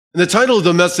And the title of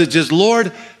the message is,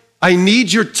 Lord, I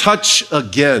need your touch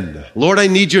again. Lord, I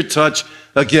need your touch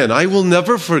again. I will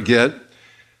never forget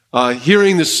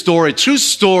hearing the story, true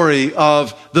story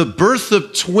of the birth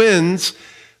of twins.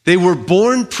 They were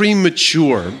born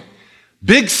premature.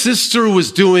 Big sister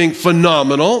was doing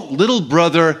phenomenal. Little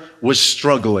brother was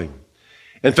struggling.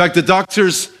 In fact, the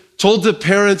doctors told the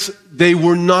parents they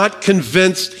were not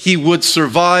convinced he would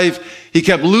survive. He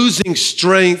kept losing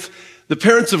strength. The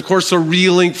parents, of course, are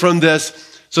reeling from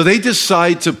this. So they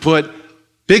decide to put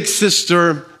big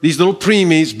sister, these little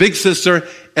preemies, big sister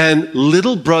and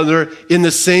little brother in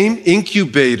the same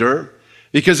incubator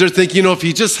because they're thinking, if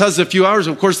he just has a few hours,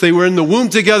 of course, they were in the womb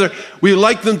together. We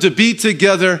like them to be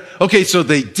together. Okay, so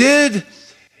they did.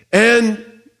 And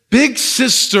big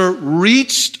sister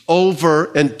reached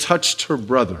over and touched her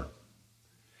brother.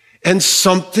 And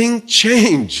something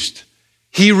changed.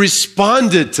 He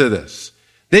responded to this.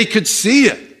 They could see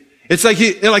it. It's like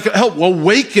it helped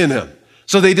awaken him.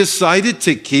 So they decided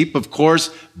to keep, of course,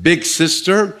 big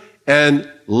sister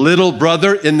and little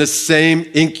brother in the same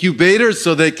incubator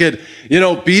so they could,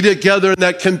 be together in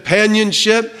that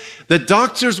companionship. The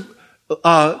doctors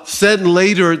said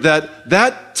later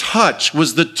that touch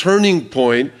was the turning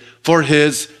point for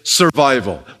his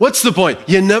survival. What's the point?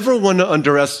 You never want to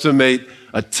underestimate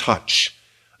a touch.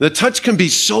 The touch can be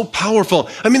so powerful.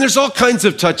 I mean, there's all kinds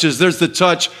of touches. There's the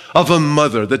touch of a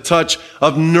mother, the touch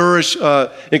of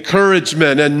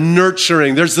encouragement and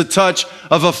nurturing. There's the touch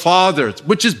of a father,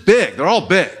 which is big. They're all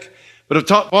big.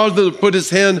 But a father to put his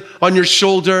hand on your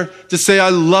shoulder to say, I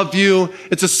love you.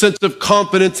 It's a sense of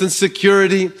confidence and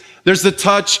security. There's the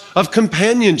touch of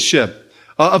companionship,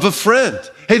 of a friend.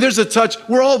 Hey, there's a touch.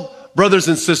 We're all brothers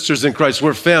and sisters in Christ.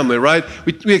 We're family, right?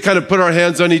 We kind of put our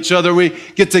hands on each other. We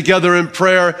get together in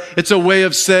prayer. It's a way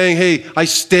of saying, hey, I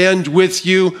stand with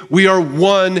you. We are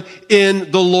one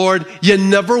in the Lord. You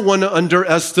never want to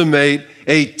underestimate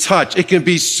a touch. It can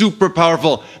be super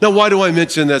powerful. Now, why do I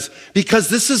mention this? Because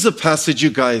this is a passage, you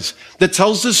guys, that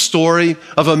tells the story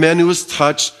of a man who was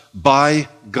touched by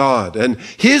God. And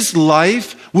his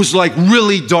life was like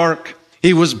really dark.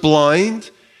 He was blind.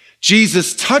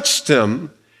 Jesus touched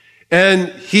him. And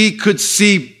he could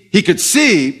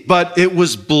see, but it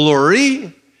was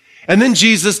blurry. And then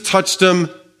Jesus touched him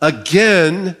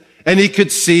again, and he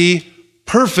could see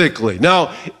perfectly.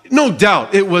 Now, no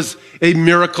doubt it was a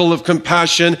miracle of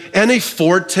compassion and a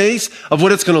foretaste of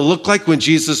what it's going to look like when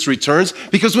Jesus returns.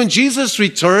 Because when Jesus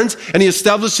returns and he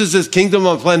establishes his kingdom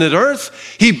on planet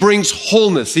Earth, he brings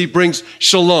wholeness. He brings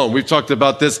shalom. We've talked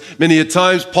about this many a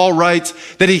times. Paul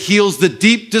writes that he heals the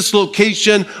deep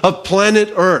dislocation of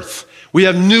planet Earth. We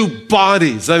have new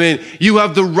bodies. I mean, you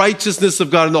have the righteousness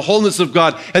of God and the wholeness of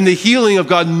God and the healing of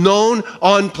God known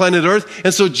on planet Earth.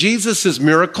 And so Jesus'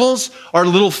 miracles are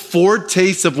little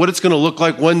foretastes of what it's going to look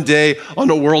like one day on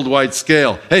a worldwide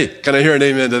scale. Hey, can I hear an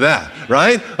amen to that?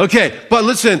 Right? Okay. But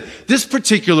listen, this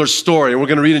particular story, and we're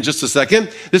going to read in just a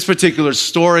second, this particular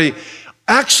story,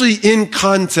 actually in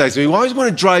context, we always want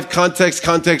to drive context.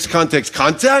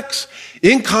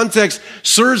 In context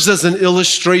serves as an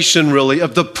illustration, really,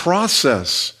 of the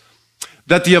process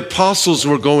that the apostles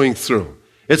were going through.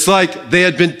 It's like they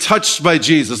had been touched by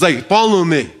Jesus. Like, follow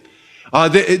me.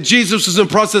 Jesus was in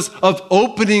the process of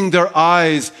opening their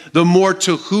eyes the more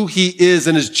to who he is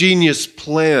and his genius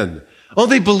plan. Oh,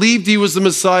 they believed he was the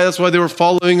Messiah. That's why they were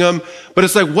following him. But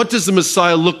it's like, what does the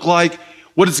Messiah look like?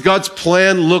 What does God's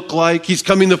plan look like? He's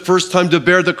coming the first time to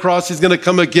bear the cross. He's going to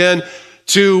come again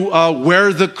to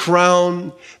wear the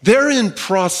crown. They're in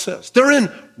process. They're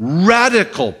in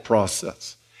radical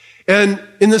process. And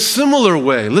in a similar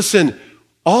way, listen,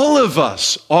 all of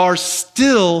us are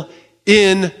still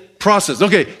in process.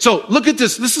 Okay, so look at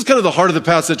this. This is kind of the heart of the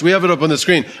passage. We have it up on the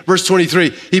screen. Verse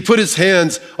 23, he put his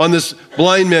hands on this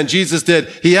blind man, Jesus did.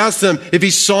 He asked him if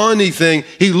he saw anything.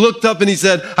 He looked up and he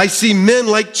said, I see men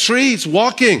like trees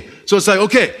walking. So it's like,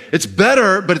 okay, it's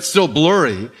better, but it's still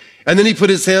blurry. And then he put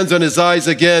his hands on his eyes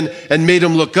again and made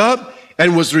him look up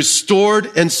and was restored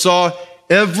and saw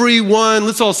everyone.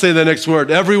 Let's all say the next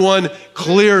word. Everyone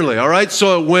clearly. All right.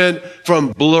 So it went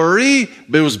from blurry,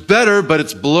 it was better, but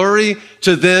it's blurry,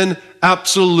 to then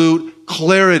absolute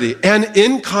clarity. And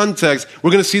in context,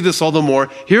 we're going to see this all the more.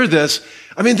 Hear this.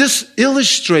 I mean, this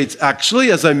illustrates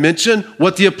actually, as I mentioned,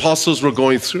 what the apostles were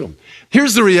going through.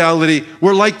 Here's the reality.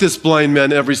 We're like this blind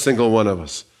man, every single one of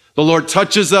us. The Lord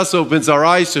touches us, opens our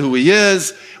eyes to who he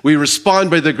is. We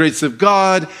respond by the grace of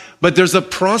God. But there's a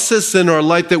process in our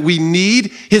life that we need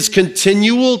his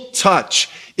continual touch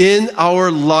in our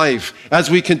life as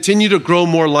we continue to grow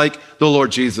more like the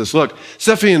Lord Jesus. Look,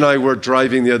 Stephanie and I were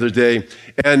driving the other day,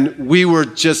 and we were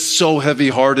just so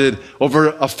heavy-hearted over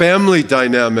a family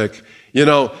dynamic. You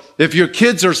know, if your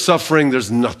kids are suffering,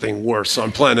 there's nothing worse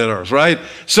on planet Earth, right?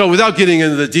 So without getting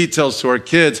into the details to our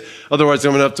kids, otherwise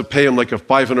I'm going to have to pay them like a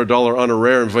 $500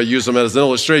 honorarium if I use them as an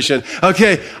illustration.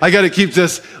 Okay, I got to keep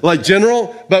this like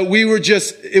general, but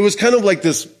it was kind of like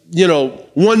this,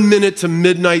 1 minute to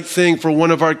midnight thing for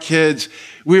one of our kids.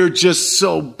 We were just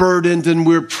so burdened and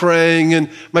we were praying, and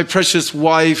my precious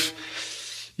wife,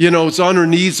 is on her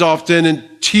knees often and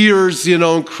tears,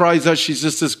 and cries out. She's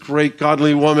just this great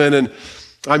godly woman, and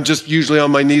I'm just usually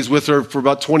on my knees with her for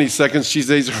about 20 seconds. She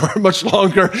stays for much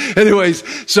longer. Anyways,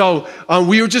 so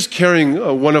we were just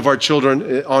carrying one of our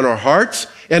children on our hearts.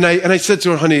 And I said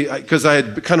to her, honey, because I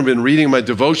had kind of been reading my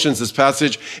devotions, this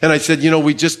passage, and I said,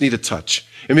 we just need a touch.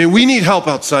 I mean, we need help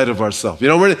outside of ourselves.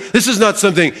 This is not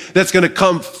something that's going to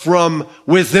come from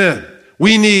within.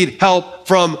 We need help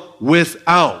from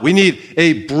without. We need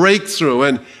a breakthrough.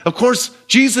 And of course,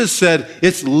 Jesus said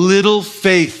it's little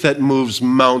faith that moves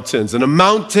mountains. And a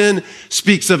mountain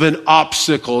speaks of an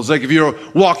obstacle. It's like if you're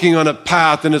walking on a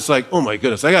path and it's like, oh my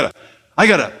goodness, I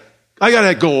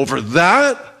gotta go over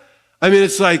that. I mean,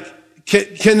 it's like,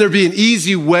 can there be an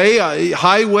easy way, a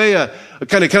highway,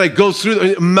 can I go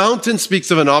through? A mountain speaks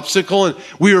of an obstacle. And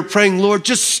we were praying, Lord,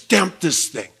 just stamp this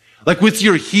thing. Like with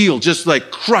your heel, just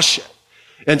like crush it.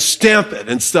 And stamp it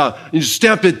and stuff. You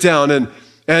stamp it down.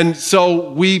 And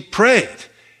so we prayed.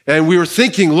 And we were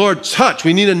thinking, Lord, touch.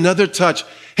 We need another touch.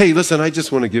 Hey, listen, I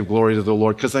just want to give glory to the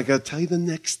Lord because I got to tell you the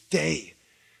next day,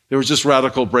 there was just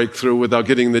radical breakthrough without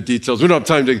getting the details. We don't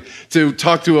have time to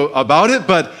talk about it,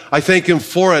 but I thank him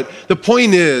for it. The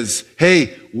point is,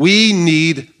 hey, we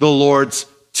need the Lord's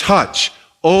touch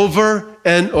over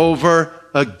and over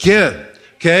again.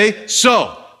 Okay?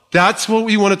 So, that's what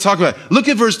we want to talk about. Look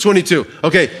at verse 22.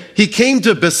 Okay, he came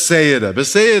to Bethsaida.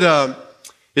 Bethsaida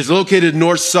is located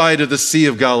north side of the Sea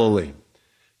of Galilee.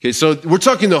 Okay, so we're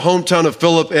talking the hometown of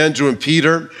Philip, Andrew, and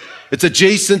Peter. It's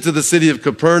adjacent to the city of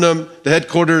Capernaum, the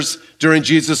headquarters during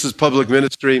Jesus' public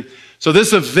ministry. So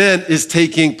this event is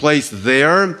taking place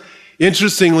there.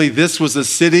 Interestingly, this was a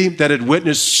city that had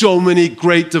witnessed so many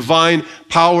great divine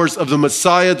powers of the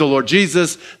Messiah, the Lord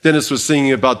Jesus. Dennis was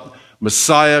singing about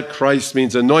Messiah. Christ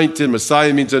means anointed.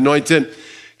 Messiah means anointed.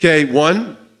 Okay,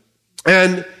 one.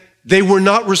 And they were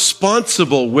not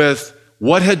responsible with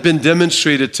what had been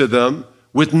demonstrated to them.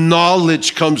 With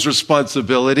knowledge comes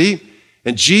responsibility.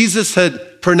 And Jesus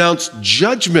had pronounced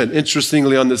judgment,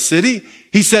 interestingly, on the city.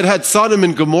 He said, had Sodom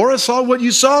and Gomorrah saw what you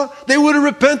saw, they would have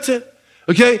repented.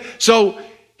 Okay, so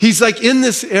he's like in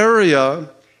this area,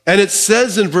 and it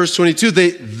says in verse 22,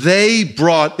 they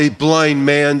brought a blind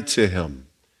man to him.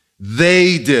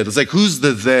 They did. It's like, who's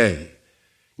the they?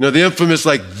 The infamous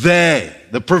like they,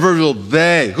 the proverbial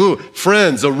they. Who?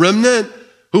 Friends, a remnant?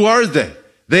 Who are they?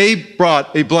 They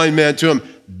brought a blind man to him,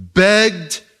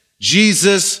 begged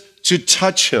Jesus to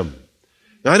touch him.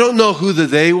 Now, I don't know who the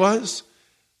they was,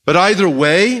 but either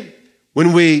way,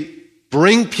 when we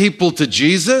bring people to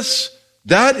Jesus,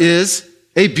 that is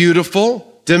a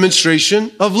beautiful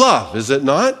demonstration of love, is it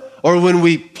not? Or when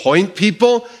we point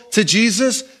people to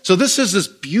Jesus. So this is this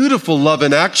beautiful love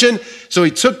in action. So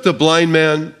he took the blind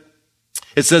man,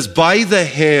 it says, by the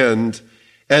hand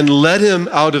and led him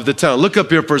out of the town. Look up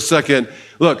here for a second.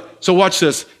 Look, so watch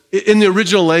this. In the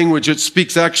original language, it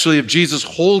speaks actually of Jesus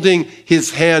holding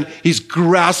his hand. He's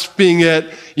grasping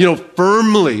it,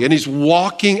 firmly, and he's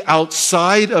walking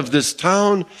outside of this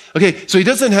town. Okay, so he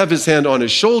doesn't have his hand on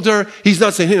his shoulder. He's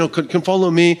not saying, can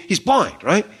follow me. He's blind,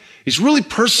 right? He's really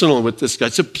personal with this guy.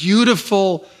 It's a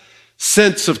beautiful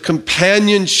sense of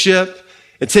companionship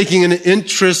and taking an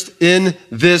interest in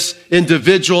this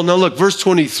individual. Now look, verse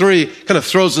 23 kind of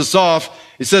throws us off.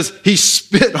 It says, he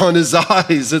spit on his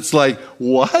eyes. It's like,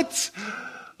 what?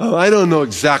 Oh, I don't know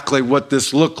exactly what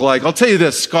this looked like. I'll tell you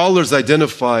this, scholars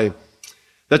identify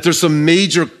that there's some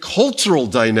major cultural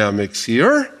dynamics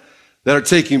here that are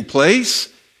taking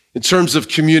place in terms of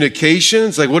communication.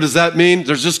 It's like, what does that mean?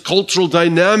 There's just cultural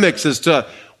dynamics as to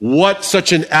what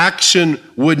such an action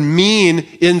would mean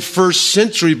in first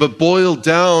century, but boiled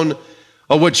down,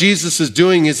 what Jesus is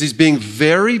doing is he's being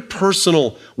very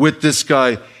personal with this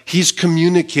guy. He's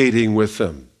communicating with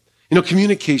him.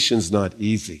 Communication's not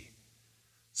easy.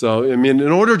 So, in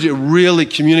order to really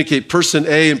communicate, person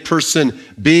A and person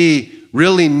B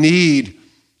really need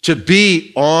to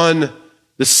be on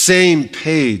the same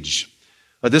page.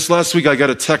 This last week, I got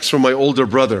a text from my older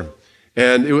brother.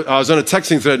 And I was on a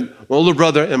texting thread, my older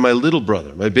brother and my little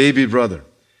brother, my baby brother.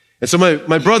 And so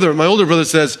my older brother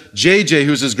says, JJ,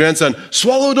 who's his grandson,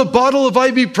 swallowed a bottle of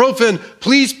ibuprofen.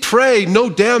 Please pray, no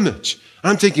damage.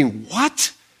 And I'm thinking,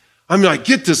 what? I mean, I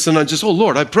get this and I just, oh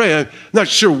Lord, I pray. I'm not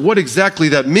sure what exactly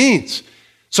that means.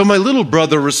 So my little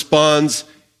brother responds,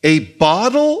 a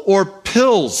bottle or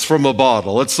pills from a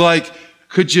bottle? It's like,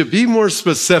 could you be more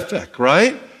specific,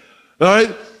 right? All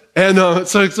right. And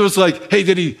so it's like, hey,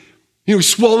 did he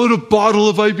swallowed a bottle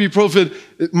of ibuprofen?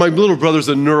 My little brother's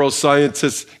a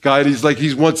neuroscientist guy, and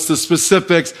he wants the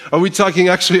specifics. Are we talking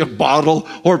actually a bottle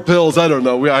or pills? I don't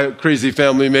know. We are a crazy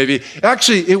family, maybe.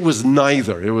 Actually, it was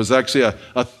neither. It was actually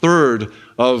a third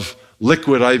of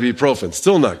liquid ibuprofen.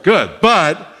 Still not good.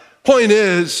 But point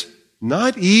is,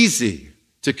 not easy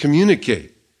to communicate.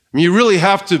 I mean, you really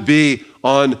have to be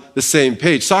on the same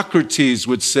page. Socrates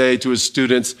would say to his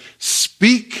students,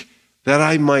 speak that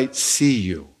I might see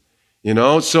you.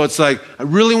 So it's like, I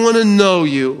really want to know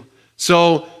you.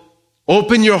 So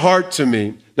open your heart to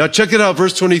me. Now check it out,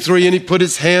 verse 23. And he put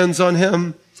his hands on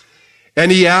him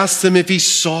and he asked him if he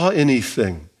saw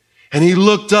anything. And he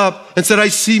looked up and said, I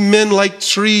see men like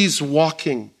trees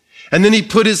walking. And then he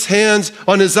put his hands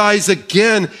on his eyes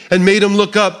again and made him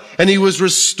look up, and he was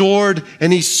restored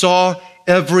and he saw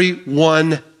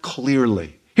everyone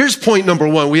clearly. Here's point number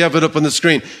one. We have it up on the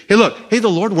screen. Hey, look. Hey, the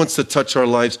Lord wants to touch our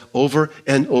lives over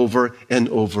and over and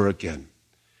over again.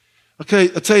 Okay,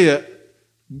 I'll tell you,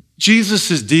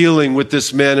 Jesus is dealing with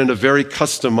this man in a very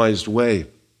customized way.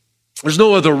 There's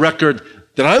no other record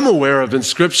that I'm aware of in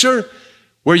Scripture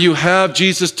where you have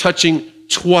Jesus touching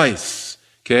twice.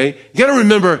 Okay? You got to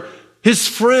remember, his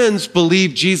friends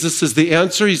believe Jesus is the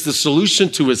answer. He's the solution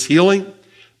to his healing.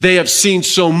 They have seen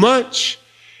so much.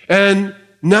 And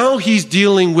now he's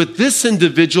dealing with this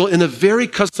individual in a very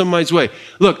customized way.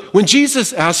 Look, when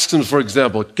Jesus asks him, for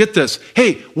example, get this,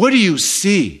 hey, what do you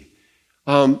see?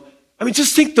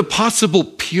 Just think the possible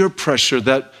peer pressure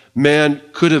that man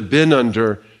could have been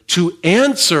under to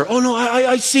answer, oh no,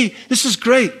 I see, this is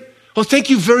great. Oh, thank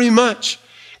you very much.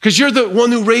 Because you're the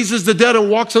one who raises the dead and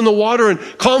walks on the water and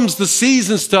calms the seas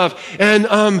and stuff. And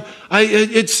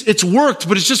it's worked,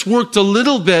 but it's just worked a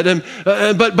little bit.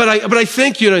 But I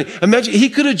thank you. Imagine he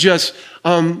could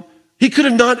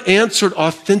have not answered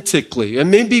authentically,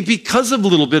 and maybe because of a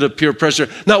little bit of peer pressure,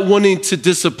 not wanting to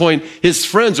disappoint his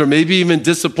friends or maybe even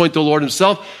disappoint the Lord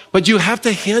himself. But you have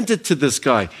to hand it to this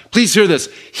guy. Please hear this.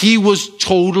 He was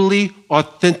totally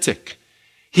authentic.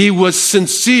 He was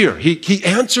sincere. He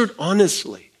answered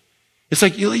honestly. It's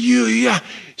like, yeah,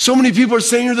 so many people are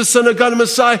saying you're the Son of God, the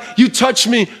Messiah. You touch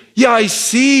me. Yeah, I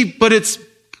see, but it's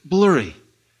blurry.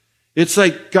 It's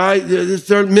like,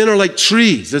 men are like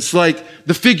trees. It's like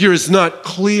the figure is not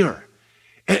clear.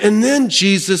 And then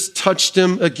Jesus touched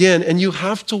him again. And you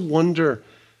have to wonder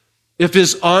if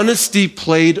his honesty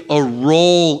played a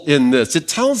role in this. It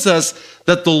tells us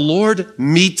that the Lord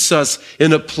meets us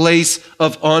in a place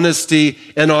of honesty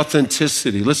and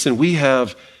authenticity. Listen, we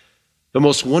have the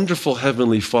most wonderful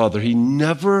Heavenly Father. He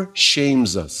never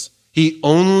shames us. He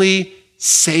only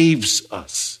saves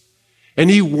us. And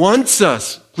he wants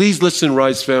us, please listen,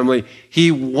 Rise family, he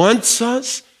wants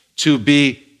us to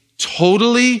be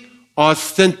totally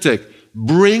authentic.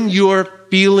 Bring your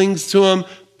feelings to him.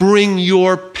 Bring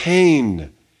your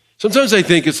pain. Sometimes I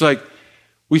think it's like,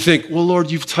 we think, well,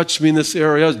 Lord, you've touched me in this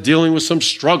area. I was dealing with some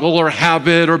struggle or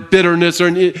habit or bitterness or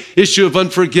an issue of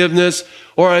unforgiveness,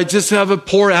 or I just have a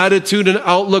poor attitude and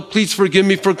outlook. Please forgive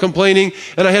me for complaining.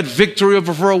 And I had victory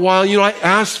over for a while. I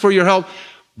asked for your help,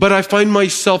 but I find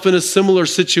myself in a similar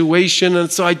situation.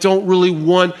 And so I don't really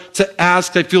want to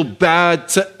ask. I feel bad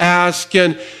to ask.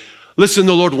 And listen,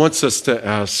 the Lord wants us to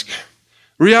ask.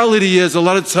 Reality is a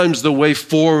lot of times the way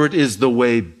forward is the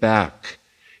way back.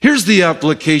 Here's the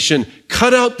application.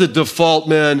 Cut out the default,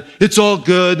 man. It's all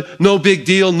good. No big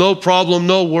deal. No problem.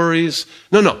 No worries.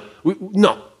 No.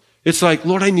 It's like,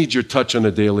 Lord, I need your touch on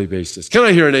a daily basis. Can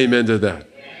I hear an amen to that?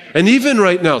 And even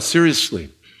right now, seriously,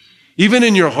 even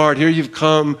in your heart, here you've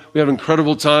come. We have an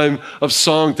incredible time of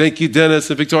song. Thank you,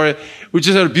 Dennis and Victoria. We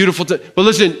just had a beautiful time. But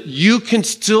listen, you can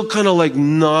still kind of like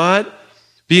not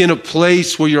be in a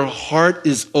place where your heart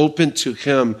is open to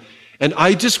him. And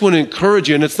I just want to encourage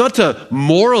you, and it's not to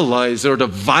moralize or to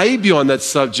vibe you on that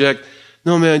subject.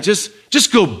 No, man, just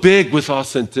go big with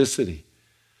authenticity.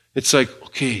 It's like,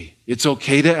 okay, it's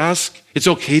okay to ask. It's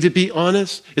okay to be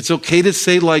honest. It's okay to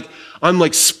say, like, I'm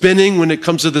like spinning when it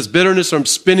comes to this bitterness, or I'm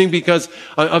spinning because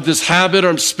of this habit, or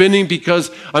I'm spinning because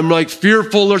I'm like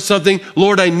fearful or something.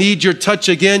 Lord, I need your touch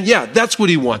again. Yeah, that's what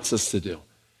he wants us to do.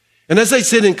 And as I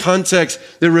said in context,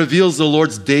 it reveals the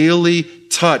Lord's daily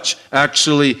touch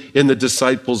actually in the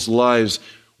disciples' lives.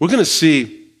 We're going to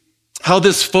see how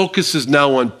this focuses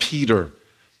now on Peter.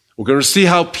 We're going to see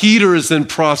how Peter is in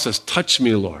process. Touch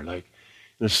me, Lord. Like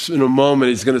in a moment,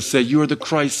 he's going to say, you are the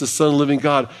Christ, the Son of the living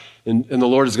God. And the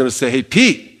Lord is going to say, hey,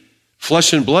 Pete,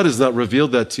 flesh and blood has not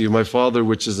revealed that to you, my Father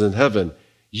which is in heaven.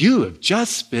 You have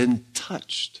just been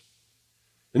touched.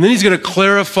 And then he's going to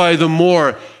clarify the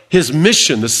more his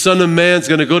mission. The Son of Man is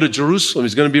going to go to Jerusalem.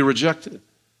 He's going to be rejected.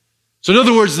 So in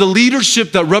other words, the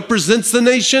leadership that represents the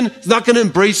nation is not going to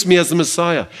embrace me as the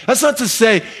Messiah. That's not to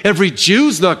say every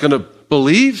Jew's not going to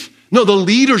believe. No, the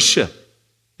leadership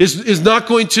is not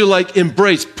going to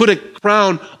embrace, put a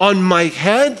crown on my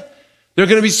head. They're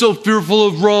going to be so fearful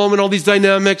of Rome and all these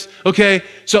dynamics. Okay,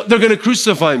 so they're going to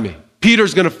crucify me.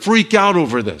 Peter's going to freak out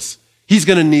over this. He's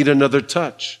going to need another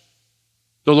touch.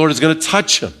 The Lord is going to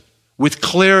touch him with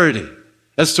clarity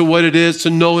as to what it is to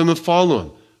know him and follow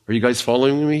him. Are you guys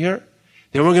following me here?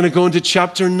 Then we're going to go into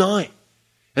chapter 9.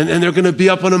 And they're going to be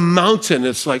up on a mountain.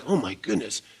 It's like, oh my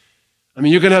goodness. I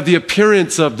mean, you're going to have the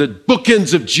appearance of the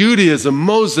bookends of Judaism,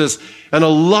 Moses and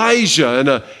Elijah, and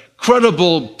a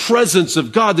credible presence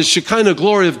of God, the Shekinah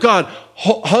glory of God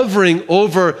hovering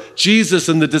over Jesus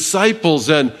and the disciples.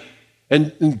 And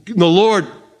the Lord,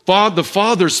 the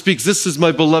Father speaks, this is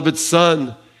my beloved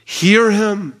Son. Hear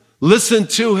him. Listen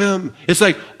to him. It's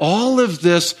like all of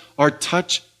this are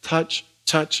touch, touch,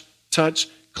 touch, touch,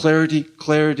 clarity,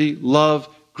 clarity, love,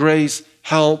 grace,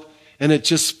 help. And it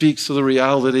just speaks to the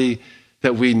reality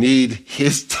that we need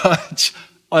his touch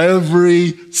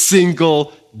every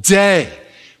single day.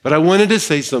 But I wanted to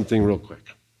say something real quick.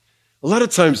 A lot of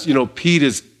times, Peter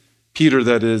is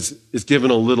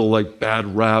given a little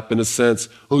bad rap in a sense.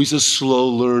 Oh, he's a slow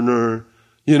learner.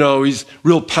 He's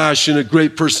real passionate,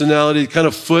 great personality, kind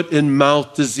of foot and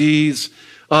mouth disease.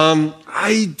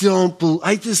 I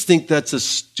just think that's a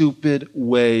stupid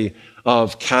way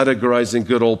of categorizing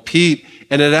good old Pete.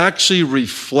 And it actually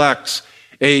reflects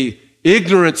a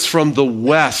ignorance from the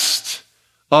West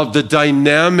of the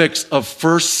dynamics of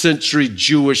first century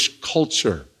Jewish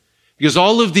culture. Because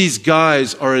all of these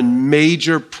guys are in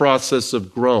major process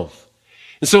of growth.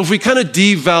 And so if we kind of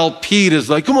deval Pete as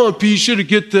come on, Pete, you should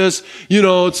get this.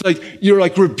 It's like you're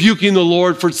rebuking the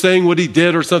Lord for saying what he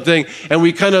did or something. And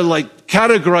we kind of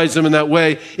categorize him in that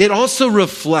way. It also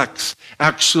reflects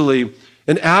actually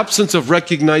an absence of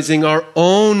recognizing our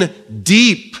own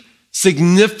deep,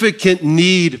 significant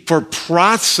need for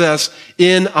process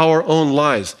in our own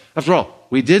lives. After all,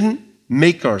 we didn't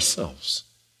make ourselves.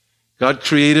 God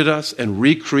created us and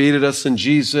recreated us in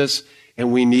Jesus,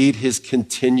 and we need his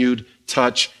continued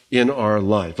touch in our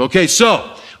life. Okay,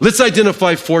 so let's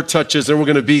identify 4 touches, and we're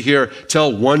going to be here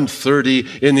till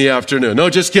 1:30 in the afternoon. No,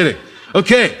 just kidding.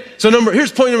 Okay, so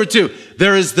here's point number 2.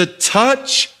 There is the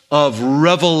touch of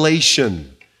revelation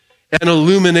and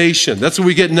illumination. That's what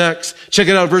we get next. Check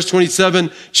it out, verse 27.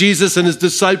 Jesus and his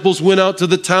disciples went out to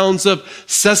the towns of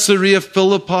Caesarea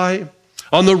Philippi.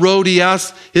 On the road, he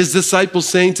asked his disciples,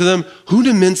 saying to them, who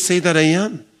do men say that I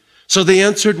am? So they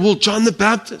answered, well, John the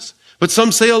Baptist. But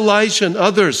some say Elijah, and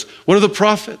others, one of the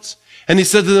prophets. And he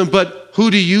said to them, but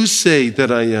who do you say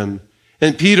that I am?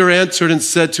 And Peter answered and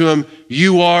said to him,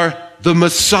 you are the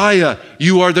Messiah.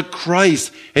 You are the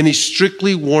Christ. And he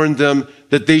strictly warned them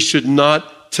that they should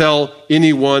not tell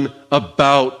anyone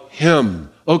about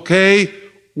him. Okay,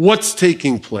 what's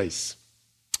taking place?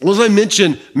 Well, as I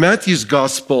mentioned, Matthew's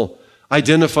gospel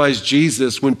identifies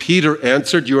Jesus when Peter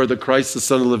answered, you are the Christ, the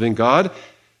Son of the living God,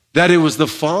 that it was the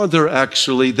Father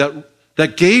actually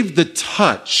that gave the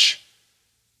touch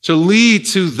to lead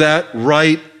to that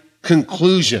right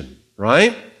conclusion,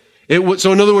 right?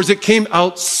 So in other words, it came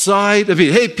outside of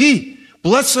it. Hey, Pete,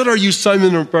 blessed are you,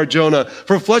 Simon of Bar-Jonah,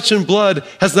 for flesh and blood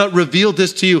has not revealed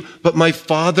this to you, but my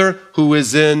Father who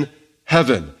is in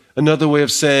heaven. Another way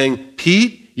of saying,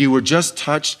 Pete, you were just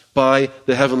touched by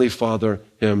the Heavenly Father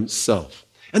himself.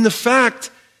 And the fact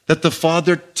that the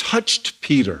Father touched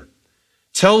Peter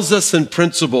tells us in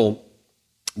principle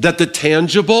that the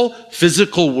tangible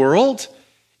physical world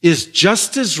is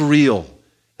just as real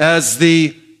as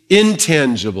the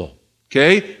intangible.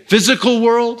 Okay? Physical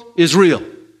world is real,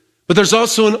 but there's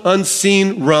also an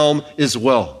unseen realm as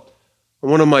well.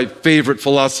 One of my favorite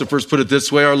philosophers put it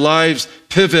this way: our lives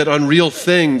pivot on real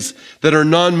things that are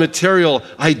non-material,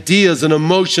 ideas and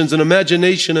emotions and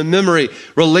imagination and memory,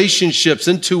 relationships,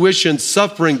 intuition,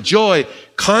 suffering, joy,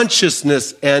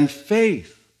 consciousness, and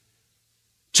faith.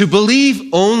 To believe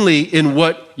only in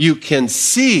what you can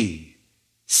see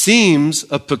seems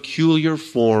a peculiar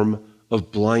form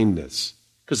of blindness.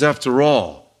 Because after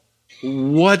all,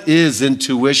 what is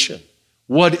intuition?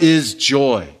 What is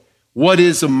joy? What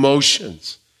is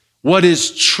emotions? What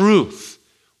is truth?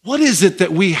 What is it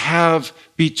that we have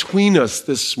between us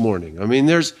this morning? I mean,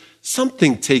 there's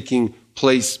something taking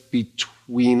place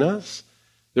between us.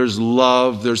 There's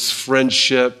love, there's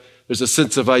friendship, there's a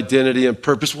sense of identity and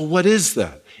purpose. Well, what is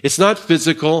that? It's not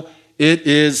physical, it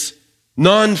is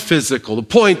non-physical. The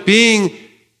point being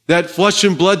that flesh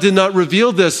and blood did not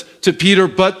reveal this to Peter,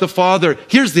 but the Father.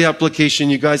 Here's the application,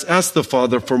 you guys. Ask the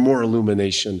Father for more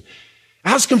illumination.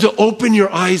 Ask him to open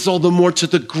your eyes all the more to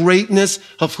the greatness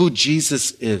of who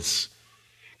Jesus is.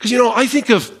 Because, I think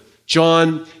of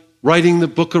John writing the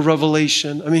book of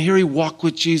Revelation. I mean, here he walked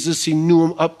with Jesus. He knew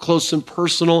him up close and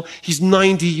personal. He's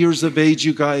 90 years of age,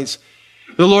 you guys.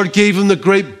 The Lord gave him the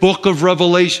great book of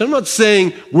Revelation. I'm not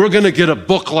saying we're going to get a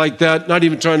book like that, not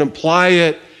even trying to imply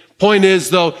it. Point is,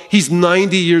 though, he's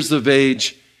 90 years of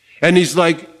age, and he's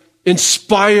like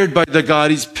inspired by the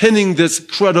God. He's penning this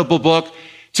incredible book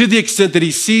to the extent that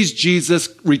he sees Jesus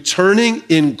returning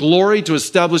in glory to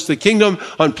establish the kingdom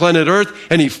on planet Earth,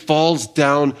 and he falls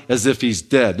down as if he's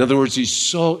dead. In other words, he's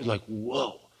so like,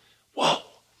 whoa,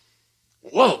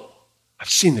 I've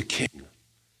seen the King.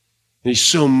 And he's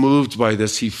so moved by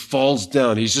this, he falls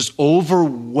down. He's just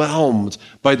overwhelmed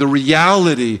by the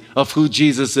reality of who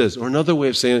Jesus is. Or another way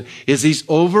of saying it is he's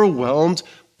overwhelmed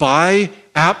by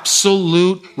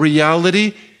absolute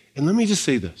reality. And let me just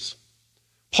say this.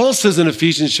 Paul says in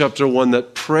Ephesians chapter 1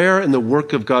 that prayer and the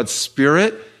work of God's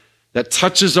Spirit that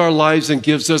touches our lives and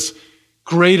gives us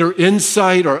greater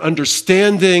insight or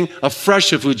understanding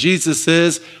afresh of who Jesus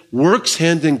is works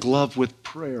hand in glove with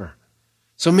prayer.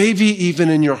 So maybe even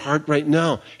in your heart right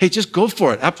now, hey, just go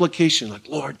for it. Application, like,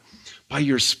 Lord, by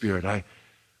your Spirit,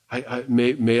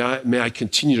 may I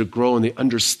continue to grow in the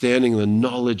understanding and the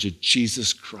knowledge of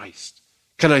Jesus Christ.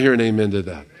 Can I hear an amen to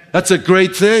that? That's a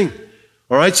great thing.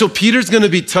 All right, so Peter's going to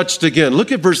be touched again.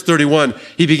 Look at verse 31.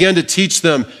 He began to teach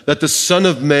them that the Son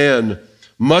of Man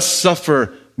must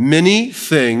suffer many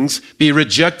things, be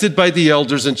rejected by the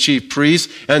elders and chief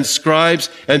priests and scribes,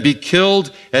 and be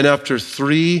killed, and after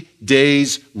 3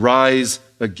 days rise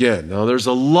again. Now, there's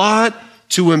a lot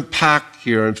to unpack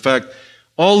here. In fact,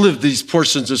 all of these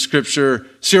portions of Scripture,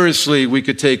 seriously, we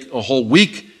could take a whole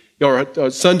week, or a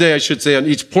Sunday, I should say, on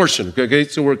each portion. Okay,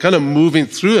 so we're kind of moving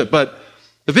through it. But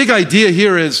the big idea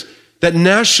here is that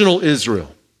national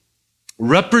Israel,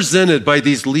 represented by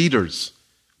these leaders,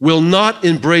 will not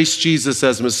embrace Jesus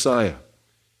as Messiah.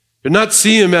 You'll not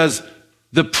see him as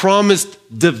the promised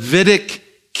Davidic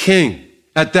king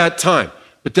at that time.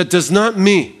 But that does not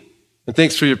mean, and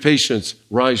thanks for your patience,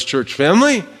 Rise Church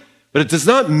family, but it does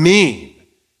not mean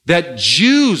that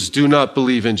Jews do not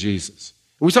believe in Jesus.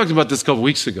 And we talked about this a couple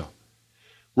weeks ago.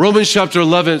 Romans chapter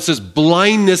 11, it says,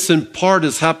 blindness in part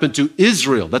has happened to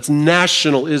Israel. That's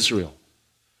national Israel.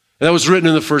 And that was written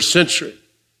in the first century.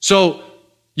 So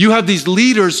you have these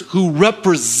leaders who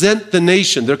represent the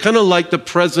nation. They're kind of like the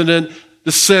president,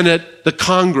 the Senate, the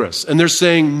Congress. And they're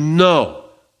saying, no,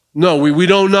 we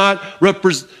do not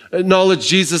acknowledge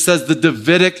Jesus as the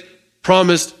Davidic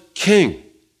promised king.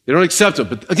 They don't accept him.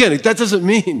 But again, that doesn't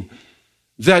mean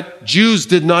that Jews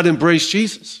did not embrace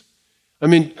Jesus. I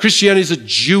mean, Christianity is a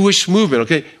Jewish movement,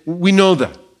 okay? We know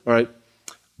that, all right?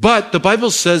 But the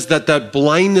Bible says that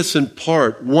blindness in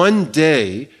part one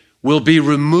day will be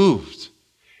removed.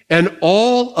 And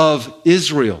all of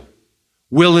Israel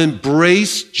will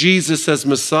embrace Jesus as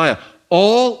Messiah.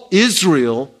 All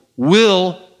Israel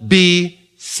will be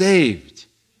saved,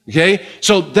 okay?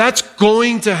 So that's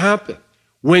going to happen.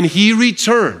 When he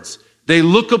returns, they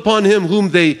look upon him whom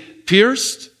they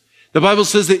pierced. The Bible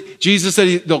says that Jesus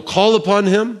said they'll call upon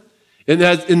him in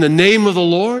the name of the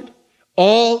Lord.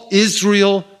 All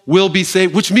Israel will be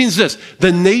saved, which means this: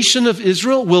 the nation of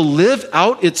Israel will live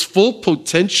out its full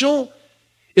potential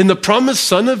in the promised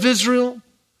son of Israel,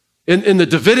 in the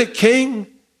Davidic king,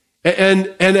 and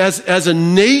as a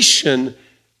nation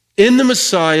in the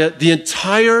Messiah, the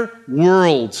entire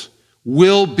world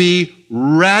will be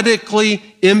radically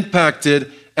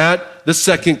impacted at the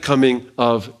second coming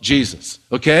of Jesus.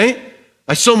 Okay?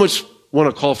 I so much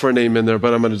want to call for an amen there,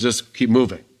 but I'm going to just keep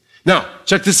moving. Now,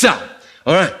 check this out.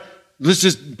 All right. Let's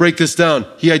just break this down.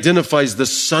 He identifies the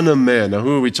Son of Man. Now,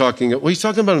 who are we talking about? Well, he's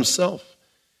talking about himself.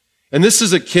 And this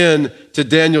is akin to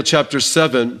Daniel chapter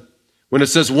 7, when it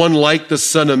says, one like the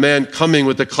Son of Man coming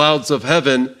with the clouds of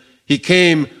heaven. He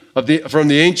came to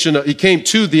the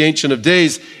Ancient of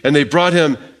Days, and they brought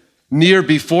him near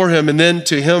before him, and then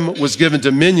to him was given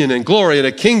dominion and glory and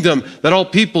a kingdom that all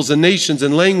peoples and nations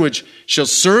and language shall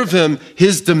serve him.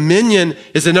 His dominion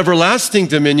is an everlasting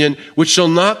dominion which shall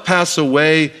not pass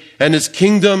away, and his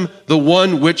kingdom the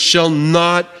one which shall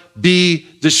not be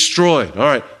destroyed. All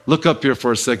right, look up here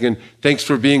for a second. Thanks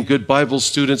for being good Bible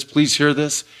students. Please hear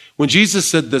this. When Jesus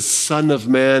said the Son of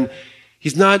Man,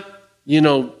 he's not,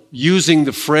 using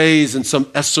the phrase in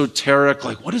some esoteric,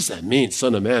 like, what does that mean,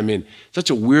 son of man? I mean, such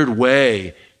a weird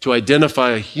way to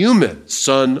identify a human,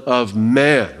 son of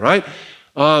man, right?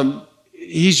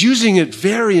 He's using it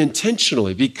very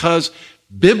intentionally because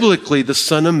biblically the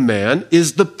son of man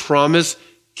is the promised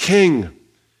king,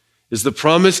 is the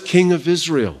promised king of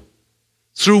Israel,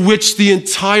 through which the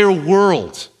entire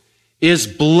world is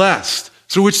blessed,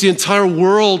 through which the entire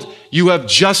world you have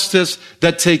justice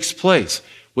that takes place.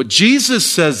 What Jesus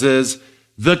says is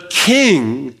the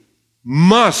king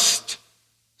must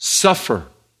suffer.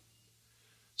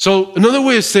 So another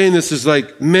way of saying this is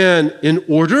like, man, in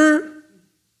order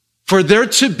for there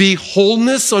to be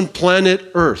wholeness on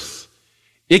planet Earth,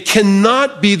 it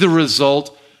cannot be the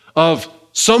result of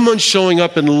someone showing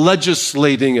up and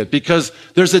legislating it, because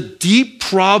there's a deep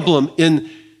problem in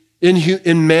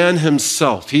man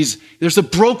himself. There's a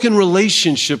broken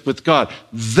relationship with God.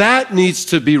 That needs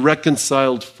to be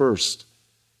reconciled first.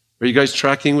 Are you guys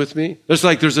tracking with me? There's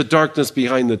a darkness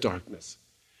behind the darkness.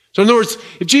 So in other words,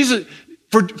 if Jesus,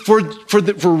 for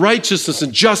righteousness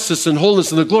and justice and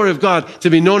wholeness and the glory of God to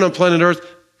be known on planet Earth,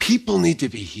 people need to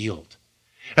be healed.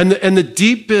 And the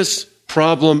deepest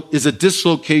problem is a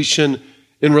dislocation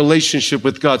in relationship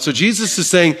with God. So Jesus is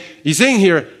saying, he's saying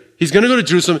here, he's going to go to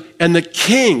Jerusalem, and the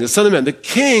king, the son of man, the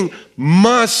king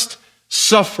must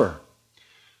suffer.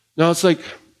 Now it's like,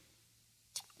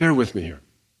 bear with me here.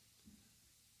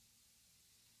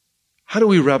 How do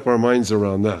we wrap our minds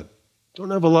around that? Don't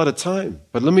have a lot of time,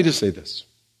 but let me just say this.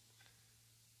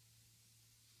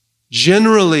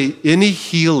 Generally, any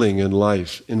healing in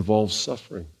life involves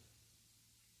suffering.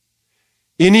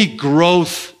 Any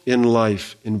growth in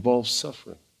life involves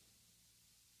suffering.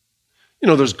 You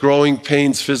know, there's growing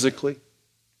pains physically.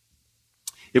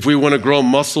 If we want to grow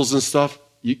muscles and stuff,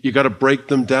 you got to break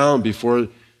them down before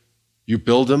you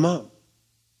build them up.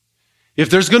 If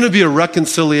there's going to be a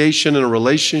reconciliation in a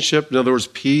relationship, in other words,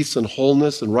 peace and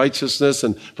wholeness and righteousness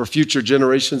and for future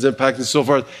generations impact and so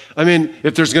forth, I mean,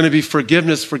 if there's going to be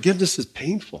forgiveness, forgiveness is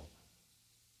painful.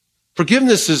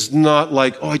 Forgiveness is not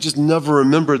like, oh, I just never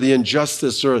remember the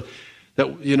injustice or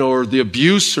that, you know, or the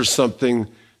abuse or something.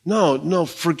 No,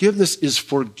 forgiveness is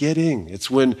forgetting. It's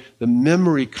when the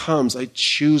memory comes, I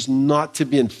choose not to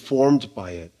be informed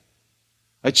by it.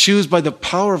 I choose by the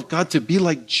power of God to be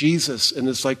like Jesus. And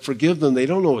it's like, forgive them. They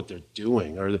don't know what they're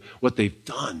doing or what they've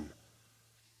done.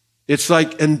 It's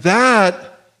like, and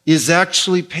that is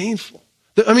actually painful.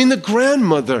 The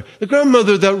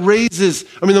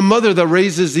mother that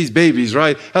raises these babies,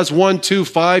 right? Has 1, 2,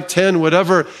 5, 10,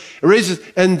 whatever. It raises,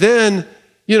 and then,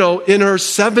 you know, in her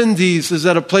 70s is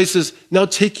at a place is now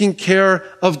taking care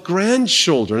of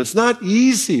grandchildren. It's not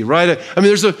easy, right? I mean,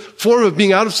 there's a form of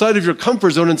being outside of your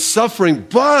comfort zone and suffering,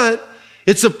 but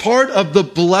it's a part of the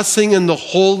blessing and the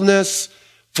wholeness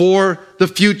for the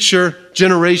future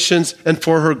generations and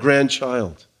for her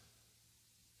grandchild.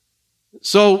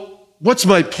 So, what's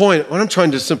my point? What I'm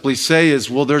trying to simply say is,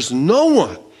 well, there's no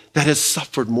one that has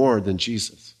suffered more than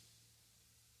Jesus.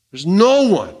 There's no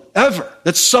one ever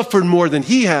that suffered more than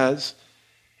he has.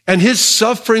 And his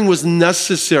suffering was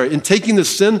necessary. In taking the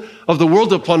sin of the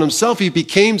world upon himself, he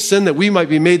became sin that we might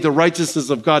be made the righteousness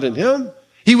of God in him.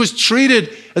 He was treated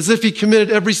as if he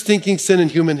committed every stinking sin in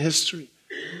human history.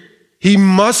 He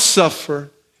must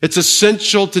suffer. It's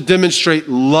essential to demonstrate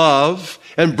love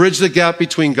and bridge the gap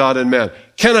between God and man.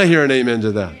 Can I hear an amen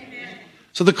to that? Amen.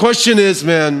 So the question is,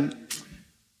 man,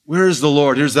 where is the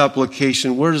Lord? Here's the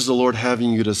application. Where is the Lord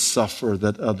having you to suffer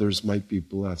that others might be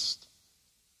blessed?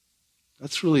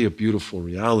 That's really a beautiful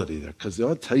reality there, because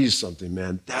I'll tell you something,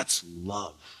 man, that's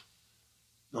love.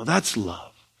 No, that's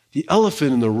love. The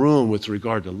elephant in the room with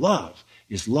regard to love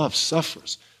is love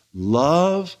suffers.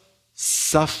 Love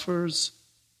suffers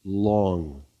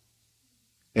long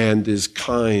and is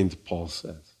kind, Paul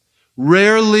says.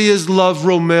 Rarely is love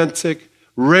romantic.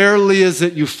 Rarely is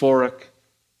it euphoric.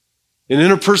 In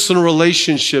interpersonal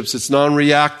relationships, it's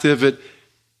non-reactive. It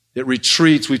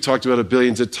retreats. We've talked about it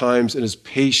billions of times, and is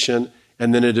patient,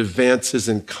 and then it advances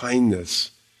in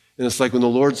kindness. And it's like when the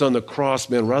Lord's on the cross,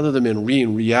 man, rather than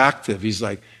being reactive, he's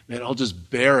like, man, I'll just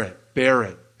bear it.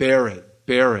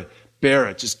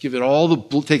 Just give it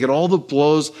taking all the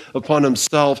blows upon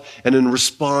himself, and in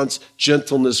response,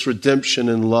 gentleness, redemption,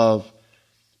 and love.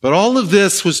 But all of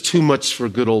this was too much for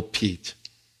good old Pete.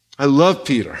 I love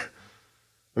Peter.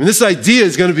 I mean, this idea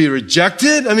is going to be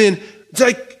rejected. I mean, it's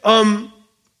like, are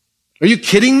you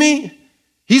kidding me?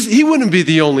 He wouldn't be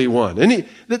the only one. And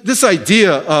this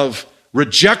idea of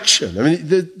rejection. I mean,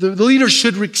 the leader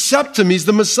should accept him. He's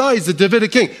the Messiah. He's the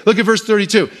Davidic king. Look at verse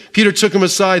 32. Peter took him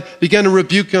aside, began to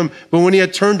rebuke him. But when he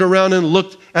had turned around and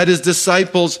looked at his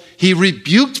disciples, he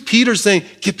rebuked Peter, saying,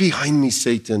 "Get behind me,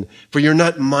 Satan, for you're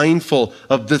not mindful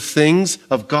of the things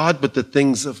of God, but the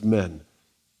things of men."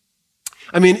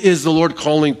 I mean, is the Lord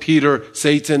calling Peter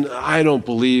Satan? I don't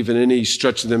believe in any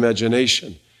stretch of the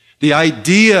imagination. The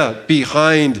idea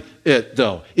behind it,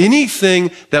 though,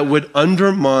 anything that would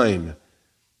undermine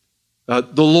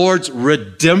the Lord's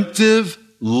redemptive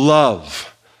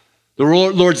love, the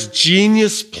Lord's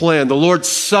genius plan, the Lord's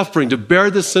suffering to bear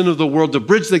the sin of the world, to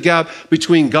bridge the gap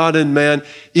between God and man,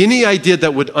 any idea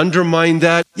that would undermine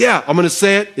that, yeah, I'm going to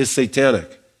say it, is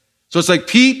satanic. So it's like,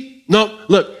 Pete, no,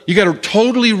 look, you got to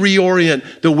totally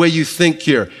reorient the way you think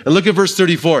here. And look at verse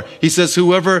 34. He says,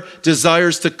 "Whoever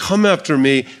desires to come after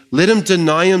me, let him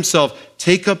deny himself,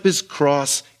 take up his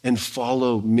cross and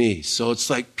follow me." So it's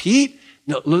like, Pete,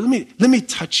 no, let me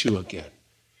touch you again.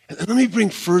 And let me bring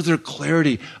further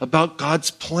clarity about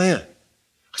God's plan.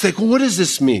 It's like, well, what does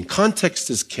this mean? Context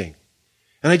is king.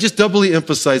 And I just doubly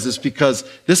emphasize this because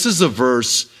this is a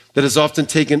verse that is often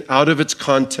taken out of its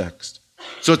context.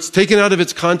 So it's taken out of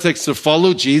its context. To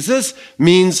follow Jesus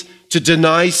means to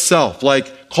deny self,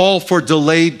 like call for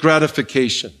delayed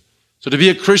gratification. So to be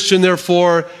a Christian,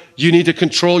 therefore, you need to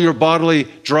control your bodily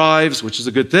drives, which is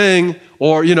a good thing,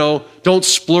 or, don't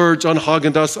splurge on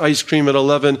Haagen-Dazs ice cream at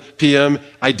 11 p.m.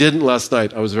 I didn't last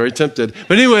night. I was very tempted.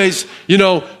 But anyways,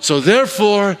 so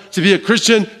therefore, to be a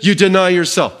Christian, you deny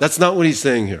yourself. That's not what he's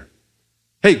saying here.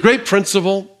 Hey, great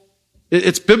principle.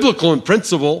 It's biblical in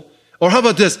principle. Or how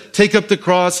about this? Take up the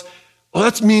cross. Well,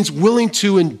 that means willing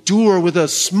to endure with a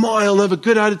smile and have a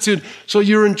good attitude. So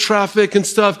you're in traffic and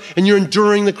stuff and you're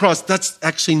enduring the cross. That's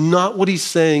actually not what he's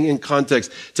saying in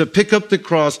context. To pick up the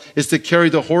cross is to carry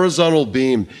the horizontal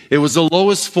beam. It was the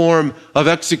lowest form of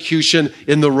execution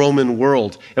in the Roman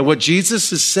world. And what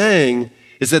Jesus is saying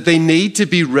is that they need to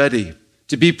be ready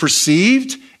to be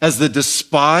perceived as the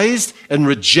despised and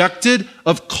rejected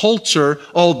of culture,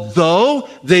 although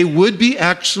they would be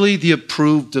actually the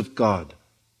approved of God.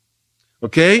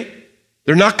 Okay?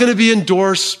 They're not going to be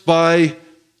endorsed by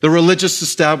the religious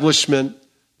establishment.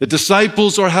 The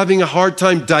disciples are having a hard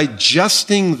time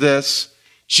digesting this.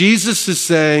 Jesus is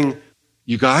saying,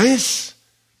 you guys,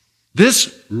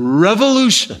 this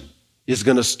revolution is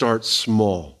going to start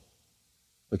small.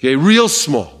 Okay? Real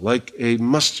small, like a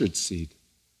mustard seed.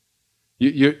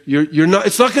 You're not,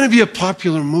 it's not going to be a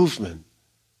popular movement.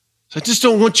 So I just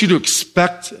don't want you to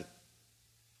expect it.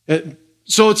 And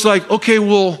so it's like, okay,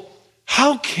 well,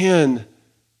 how can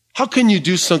you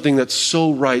do something that's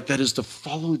so right, that is to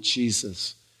follow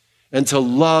Jesus and to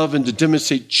love and to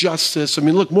demonstrate justice? I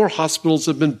mean, look, more hospitals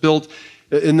have been built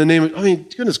in the name of,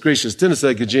 goodness gracious, Dennis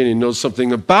Agajanian knows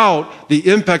something about the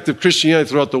impact of Christianity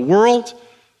throughout the world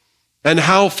and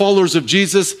how followers of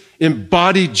Jesus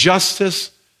embody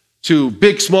justice to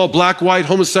big, small, black, white,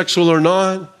 homosexual or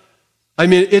not. I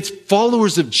mean, it's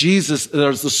followers of Jesus that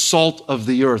are the salt of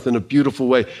the earth in a beautiful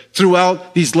way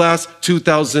throughout these last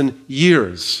 2,000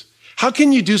 years. How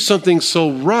can you do something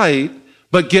so right,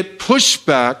 but get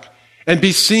pushback and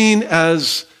be seen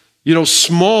as,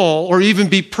 small or even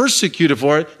be persecuted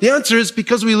for it? The answer is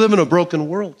because we live in a broken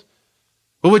world.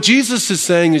 But what Jesus is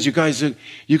saying is, you guys,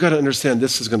 you got to understand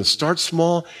this is going to start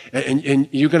small and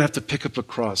you're going to have to pick up a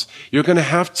cross. You're going to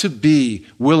have to be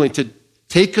willing to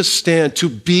take a stand, to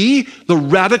be the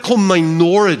radical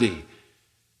minority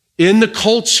in the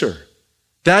culture.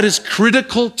 That is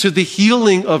critical to the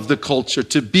healing of the culture,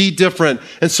 to be different.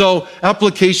 And so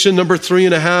application number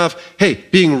 3.5, hey,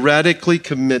 being radically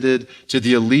committed to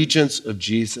the allegiance of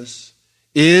Jesus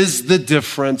is the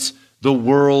difference the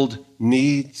world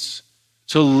needs.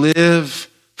 To live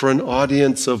for an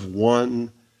audience of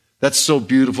one. That's so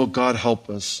beautiful. God help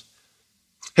us.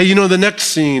 Hey, the next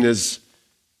scene is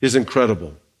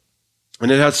incredible.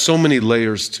 And it has so many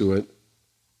layers to it.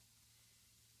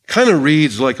 Kind of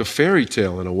reads like a fairy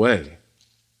tale in a way.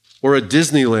 Or a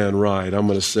Disneyland ride, I'm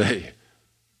going to say.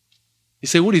 You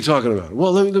say, what are you talking about?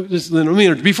 Well,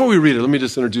 before we read it, let me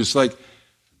just introduce,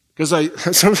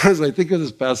 because sometimes I think of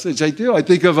this passage. I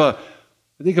think of a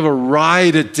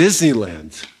ride at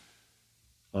Disneyland.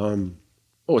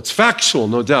 It's factual,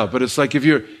 no doubt, but it's like if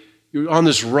you're on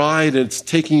this ride and it's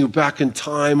taking you back in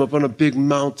time up on a big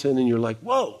mountain and you're like,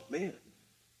 whoa, man.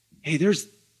 Hey,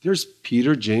 there's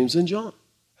Peter, James, and John.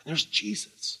 And there's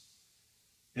Jesus.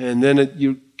 And then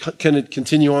you can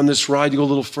continue on this ride, you go a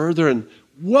little further and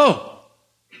whoa.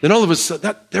 Then all of a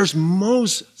sudden, there's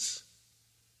Moses.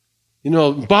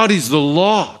 Embodies the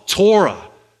law, Torah,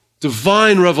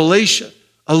 divine revelation.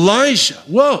 Elijah,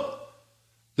 whoa.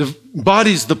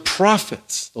 embodies the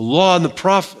prophets, the law and the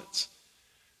prophets.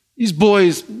 These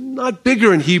boys, not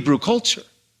bigger in Hebrew culture.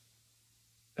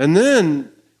 And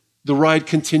then the ride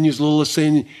continues a little,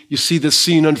 saying you see this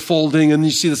scene unfolding, and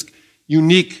you see this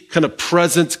unique kind of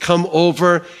presence come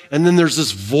over, and then there's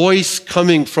this voice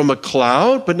coming from a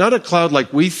cloud, but not a cloud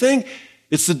like we think.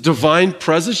 It's the divine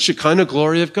presence, Shekinah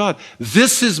glory of God.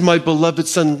 This is my beloved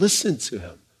son, listen to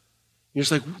him. You're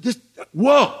just like,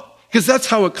 whoa, because that's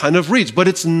how it kind of reads, but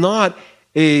it's not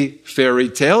a fairy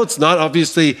tale. It's not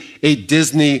obviously a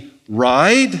Disney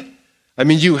ride. I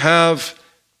mean, you have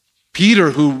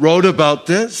Peter who wrote about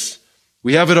this.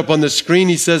 We have it up on the screen.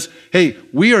 He says, hey,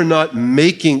 we are not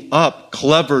making up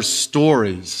clever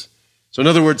stories. So in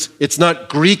other words, it's not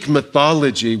Greek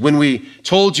mythology. When we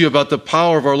told you about the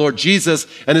power of our Lord Jesus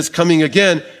and his coming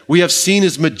again, we have seen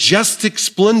his majestic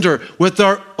splendor with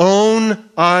our own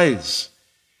eyes.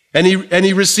 And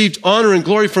he received honor and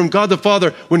glory from God the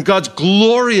Father when God's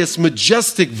glorious,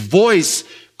 majestic voice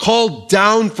called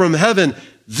down from heaven,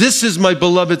 this is my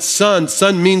beloved son.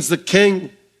 Son means the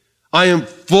king. I am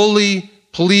fully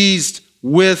pleased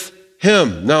with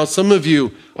him. Now, some of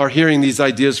you are hearing these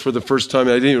ideas for the first time,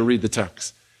 and I didn't even read the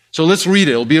text. So let's read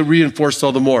it. It'll be reinforced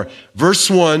all the more. Verse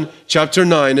 1, chapter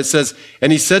 9, it says,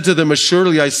 and he said to them,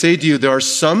 assuredly I say to you, there are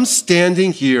some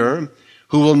standing here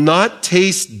who will not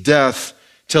taste death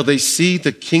till they see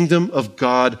the kingdom of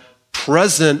God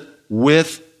present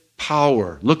with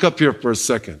power. Look up here for a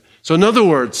second. So in other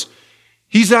words,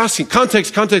 he's asking,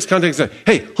 context.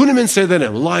 Hey, who do men say that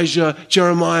name? Elijah,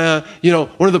 Jeremiah,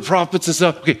 one of the prophets and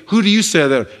stuff. Okay, who do you say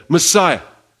that? Messiah.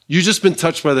 You've just been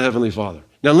touched by the Heavenly Father.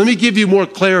 Now let me give you more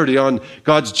clarity on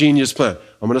God's genius plan.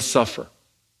 I'm going to suffer.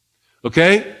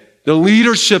 Okay? The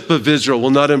leadership of Israel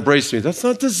will not embrace me. That's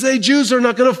not to say Jews are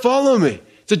not going to follow me.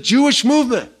 It's a Jewish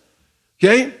movement.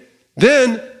 Okay?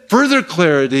 Then, further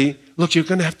clarity, look, you're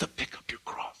going to have to pick up your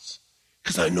cross.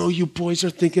 Because I know you boys are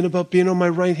thinking about being on my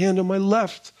right hand or my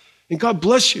left. And God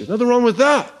bless you. Nothing wrong with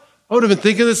that. I would have been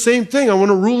thinking the same thing. I want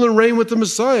to rule and reign with the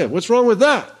Messiah. What's wrong with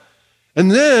that? And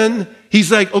then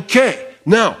he's like, okay,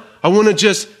 now I want to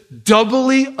just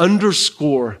doubly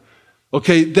underscore,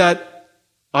 okay, that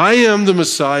I am the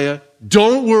Messiah.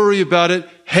 Don't worry about it.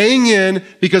 Hang in,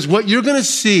 because what you're going to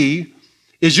see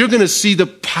is you're going to see the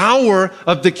power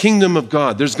of the kingdom of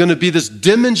God. There's going to be this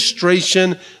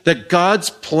demonstration that God's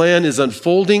plan is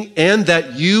unfolding and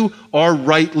that you are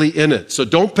rightly in it. So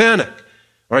don't panic.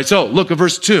 All right, so look at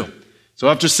verse 2. So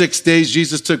after 6 days,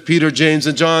 Jesus took Peter, James,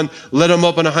 and John, led them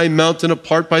up on a high mountain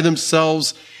apart by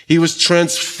themselves. He was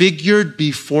transfigured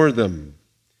before them.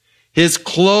 His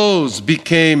clothes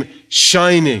became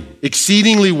shining,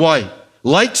 exceedingly white,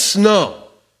 like snow,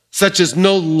 such as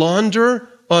no launder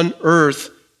on earth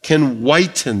can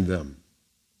whiten them.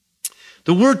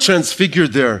 The word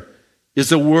transfigured there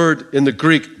is a word in the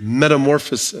Greek,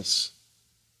 metamorphosis.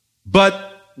 But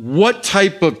what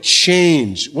type of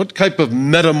change, what type of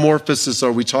metamorphosis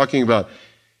are we talking about? I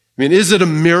mean, is it a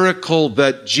miracle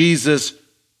that Jesus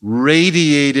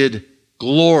radiated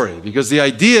glory? Because the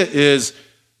idea is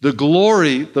the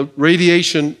glory, the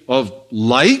radiation of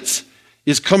light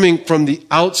is coming from the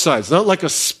outside. It's not like a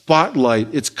spotlight.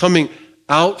 It's coming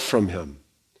out from him.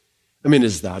 I mean,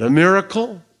 is that a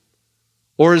miracle?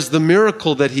 Or is the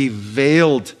miracle that he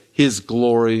veiled his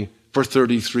glory for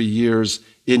 33 years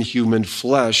in human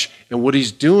flesh? And what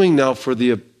he's doing now for the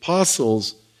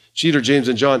apostles, Peter, James,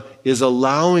 and John, is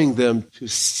allowing them to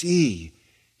see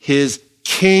his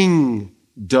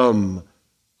kingdom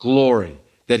glory,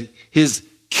 that his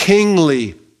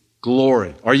kingly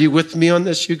glory. Are you with me on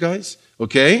this, you guys?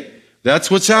 Okay? That's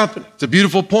what's happening. It's a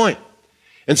beautiful point.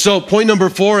 And so point number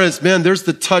 4 is, man, there's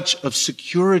the touch of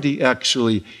security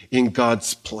actually in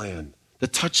God's plan. The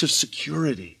touch of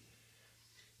security.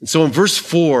 And so in verse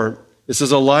 4, it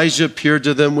says Elijah appeared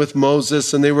to them with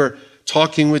Moses, and they were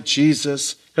talking with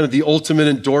Jesus, kind of the ultimate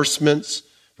endorsements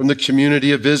from the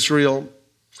community of Israel.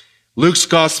 Luke's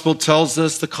gospel tells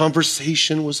us the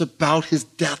conversation was about his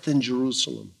death in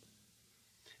Jerusalem.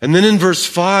 And then in verse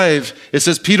 5, it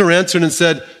says, Peter answered and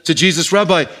said to Jesus,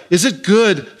 Rabbi, is it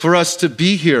good for us to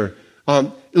be here?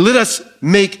 Let us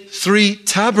make 3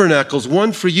 tabernacles,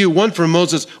 one for you, one for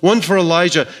Moses, one for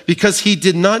Elijah, because he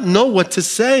did not know what to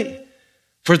say,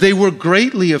 for they were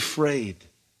greatly afraid.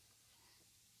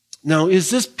 Now,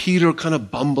 is this Peter kind of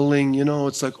bumbling?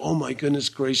 It's like, oh my goodness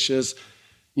gracious.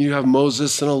 You have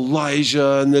Moses and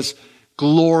Elijah and this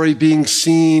glory being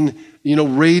seen,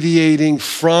 radiating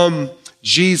from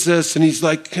Jesus. And he's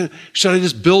like, should I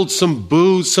just build some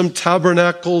booths, some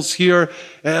tabernacles here?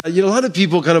 A lot of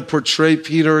people kind of portray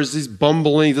Peter as he's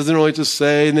bumbling. He doesn't know what to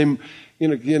say. And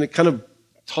they, kind of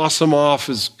toss him off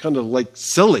as kind of like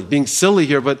silly, being silly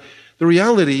here. But the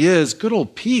reality is, good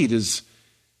old Pete, his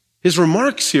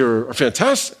remarks here are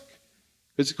fantastic.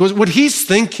 Because what he's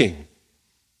thinking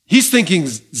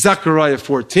Zechariah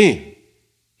 14.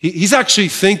 He's actually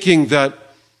thinking that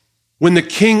when the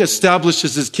king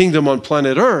establishes his kingdom on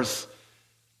planet Earth,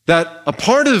 that a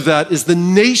part of that is the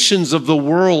nations of the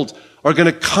world are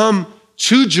going to come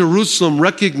to Jerusalem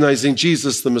recognizing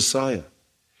Jesus the Messiah.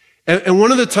 And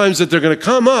one of the times that they're going to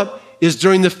come up is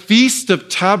during the Feast of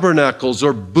Tabernacles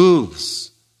or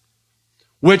booths,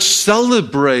 which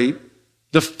celebrate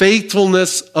the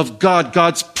faithfulness of God,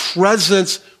 God's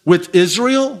presence with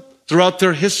Israel throughout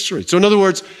their history. So in other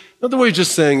words, another way of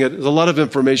just saying it, a lot of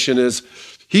information is,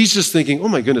 he's just thinking, oh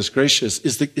my goodness gracious,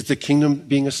 is the kingdom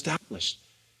being established?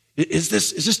 Is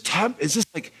this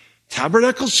like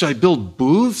tabernacles? Should I build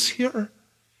booths here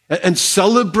and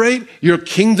celebrate your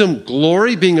kingdom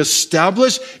glory being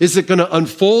established? Is it going to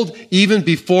unfold even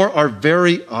before our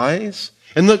very eyes?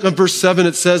 And look at verse 7,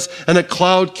 it says, and a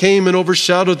cloud came and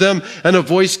overshadowed them, and a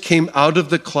voice came out of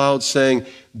the cloud saying,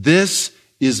 this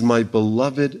is my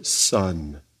beloved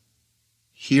son.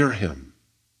 Hear him.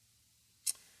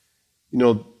 You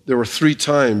know, there were 3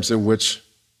 times in which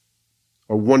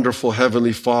our wonderful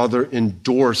Heavenly Father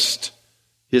endorsed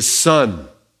his Son,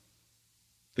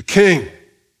 the King.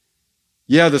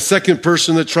 Yeah, the second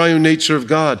person, the triune nature of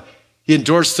God. He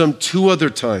endorsed him 2 other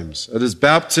times. At his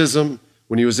baptism,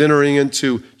 when he was entering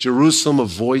into Jerusalem, a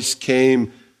voice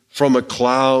came from a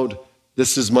cloud.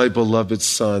 This is my beloved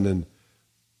Son. And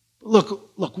look,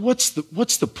 what's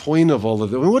the point of all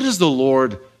of that? I mean, what is the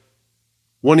Lord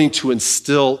wanting to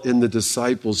instill in the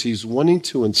disciples? He's wanting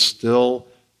to instill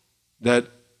that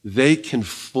they can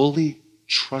fully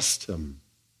trust him.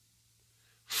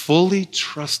 Fully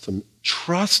trust him.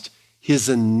 Trust his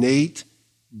innate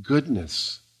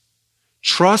goodness.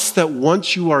 Trust that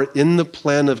once you are in the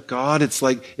plan of God, it's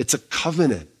like it's a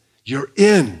covenant. You're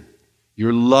in.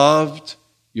 You're loved.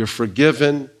 You're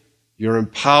forgiven. You're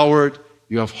empowered.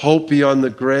 You have hope beyond the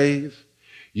grave.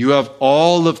 You have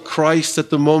all of Christ at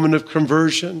the moment of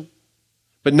conversion.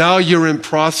 But now you're in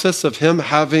process of him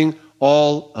having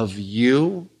all of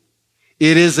you.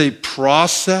 It is a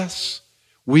process.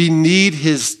 We need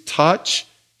his touch.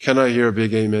 Can I hear a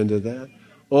big amen to that?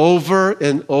 Over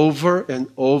and over and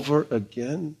over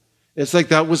again. It's like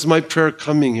that was my prayer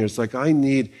coming here. It's like I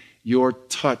need your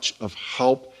touch of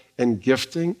help and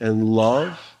gifting and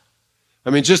love. I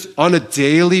mean, just on a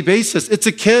daily basis. It's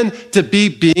akin to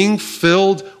being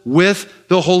filled with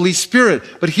the Holy Spirit.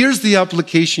 But here's the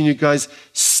application, you guys.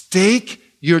 Stake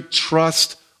your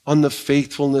trust on the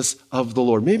faithfulness of the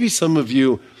Lord. Maybe some of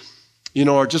you,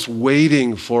 are just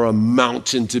waiting for a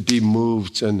mountain to be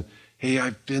moved. And hey,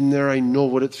 I've been there. I know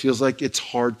what it feels like. It's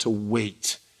hard to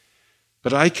wait.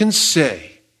 But I can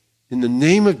say, in the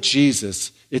name of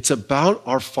Jesus, it's about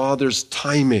our Father's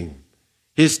timing.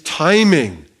 His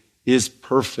timing is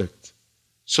perfect.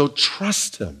 So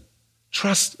trust him.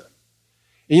 Trust him.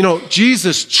 And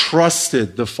Jesus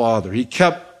trusted the Father. He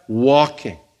kept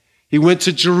walking. He went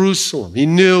to Jerusalem. He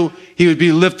knew he would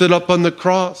be lifted up on the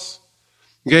cross.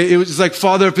 Okay, it was like,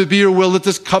 Father, if it be your will, let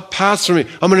this cup pass from me.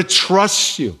 I'm going to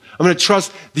trust you. I'm going to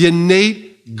trust the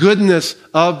innate goodness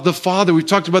of the Father. We've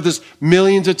talked about this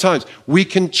millions of times. We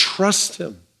can trust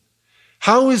him.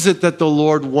 How is it that the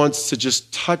Lord wants to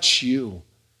just touch you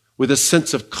with a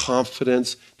sense of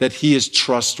confidence that he is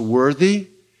trustworthy,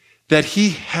 that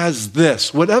he has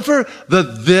this, whatever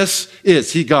this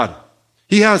is, he got it.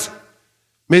 He has it.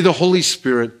 May the Holy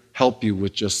Spirit help you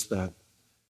with just that.